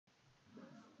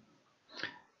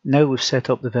Now we've set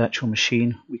up the virtual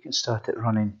machine, we can start it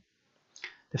running.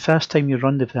 The first time you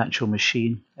run the virtual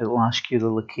machine, it will ask you the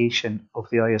location of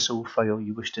the ISO file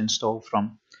you wish to install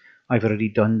from. I've already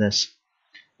done this.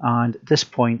 And at this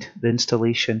point, the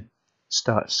installation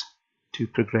starts to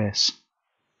progress.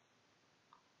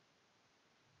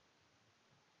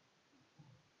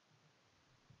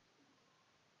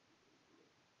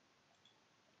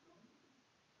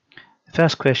 The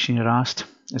first question you're asked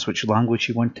is which language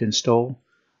you want to install.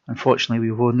 Unfortunately,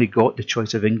 we've only got the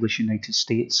choice of English United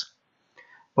States,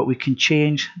 but we can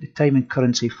change the time and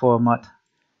currency format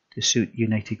to suit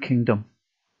United Kingdom.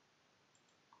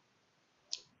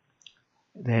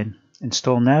 Then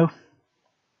install now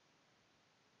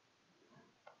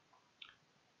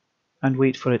and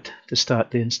wait for it to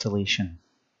start the installation.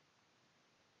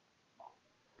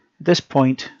 At this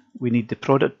point, we need the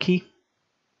product key.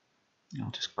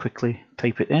 I'll just quickly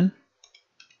type it in.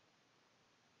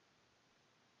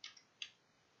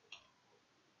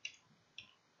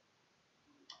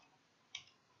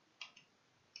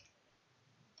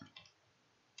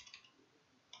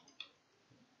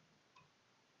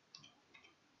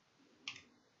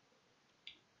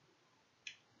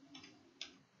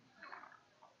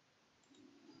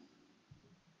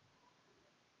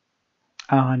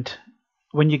 And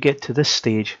when you get to this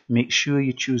stage, make sure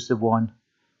you choose the one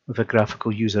with a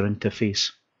graphical user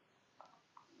interface.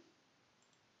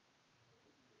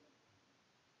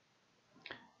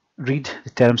 Read the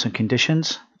terms and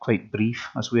conditions, quite brief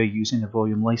as we are using a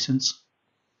volume license.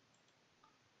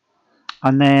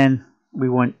 And then we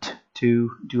want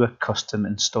to do a custom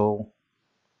install.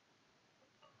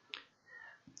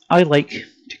 I like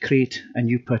to create a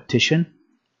new partition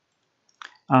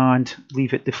and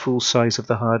leave it the full size of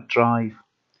the hard drive.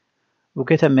 We'll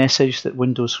get a message that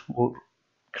Windows will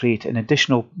create an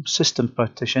additional system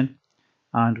partition,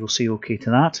 and we'll say OK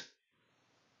to that,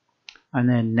 and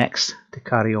then next to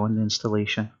carry on the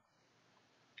installation.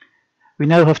 We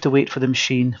now have to wait for the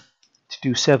machine to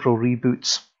do several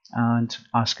reboots and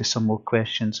ask us some more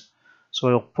questions, so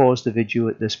I'll pause the video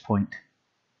at this point.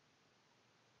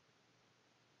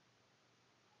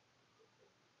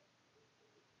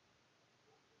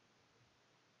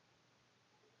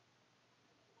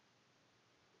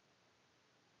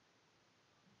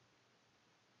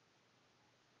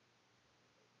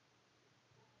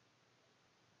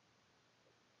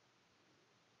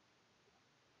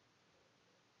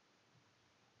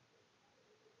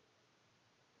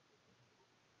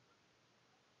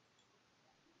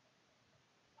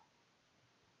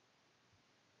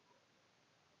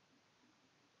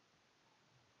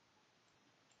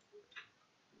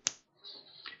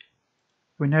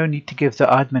 We now need to give the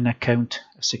admin account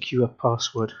a secure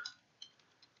password.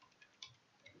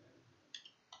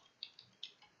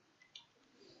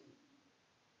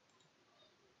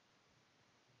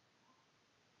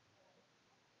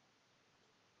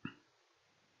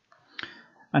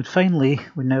 And finally,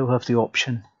 we now have the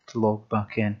option to log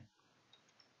back in.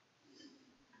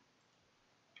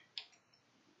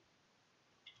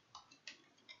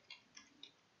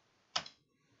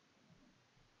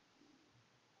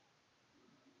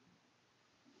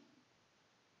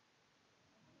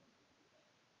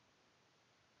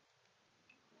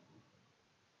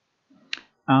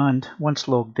 And once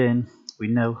logged in, we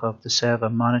now have the server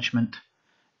management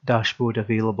dashboard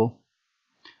available.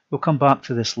 We'll come back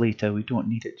to this later, we don't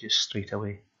need it just straight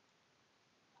away.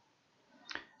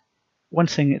 One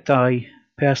thing that I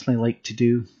personally like to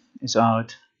do is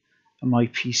add my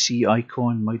PC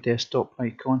icon, my desktop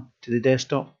icon to the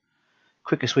desktop.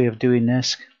 Quickest way of doing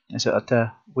this is at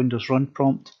a Windows run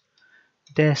prompt,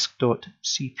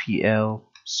 desk.cpl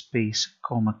space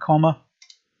comma comma,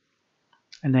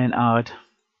 and then add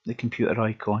the computer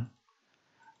icon.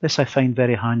 This I find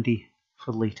very handy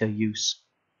for later use.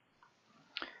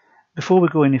 Before we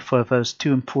go any further, there's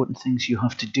two important things you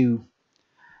have to do.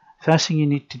 First thing you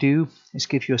need to do is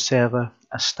give your server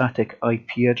a static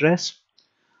IP address.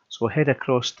 So we'll head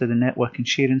across to the Network and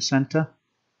Sharing Center.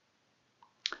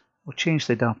 We'll change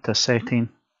the adapter setting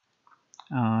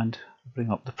and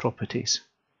bring up the properties.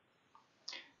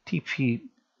 TP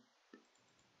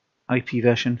IP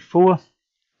version 4,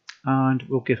 and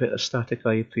we'll give it a static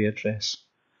IP address.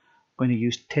 I'm going to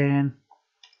use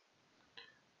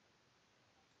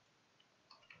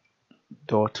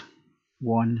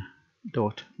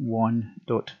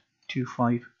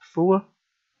 10.1.1.254.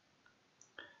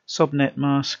 Subnet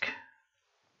mask,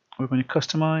 we're going to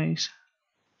customize.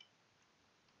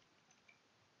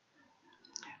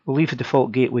 We'll leave the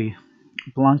default gateway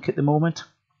blank at the moment.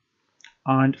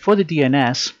 And for the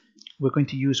DNS, we're going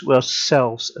to use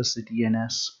ourselves as the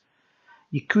DNS.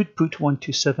 You could put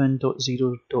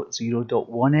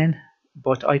 127.0.0.1 in,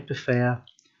 but I prefer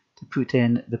to put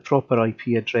in the proper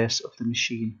IP address of the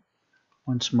machine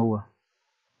once more.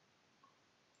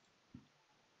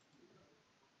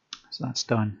 So that's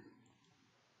done.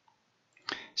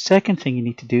 Second thing you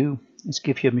need to do is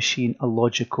give your machine a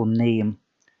logical name.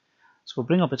 So we'll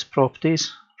bring up its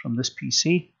properties from this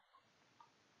PC,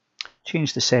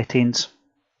 change the settings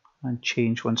and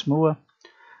change once more.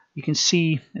 You can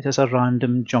see it has a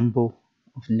random jumble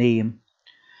of name.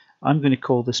 I'm going to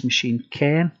call this machine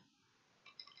Ken,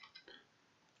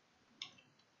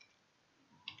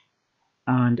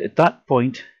 and at that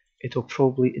point it'll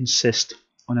probably insist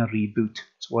on a reboot.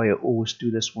 That's why I always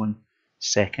do this one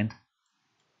second.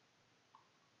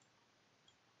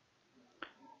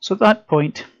 So at that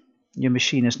point your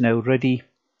machine is now ready,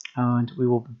 and we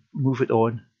will move it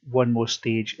on one more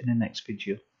stage in the next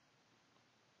video.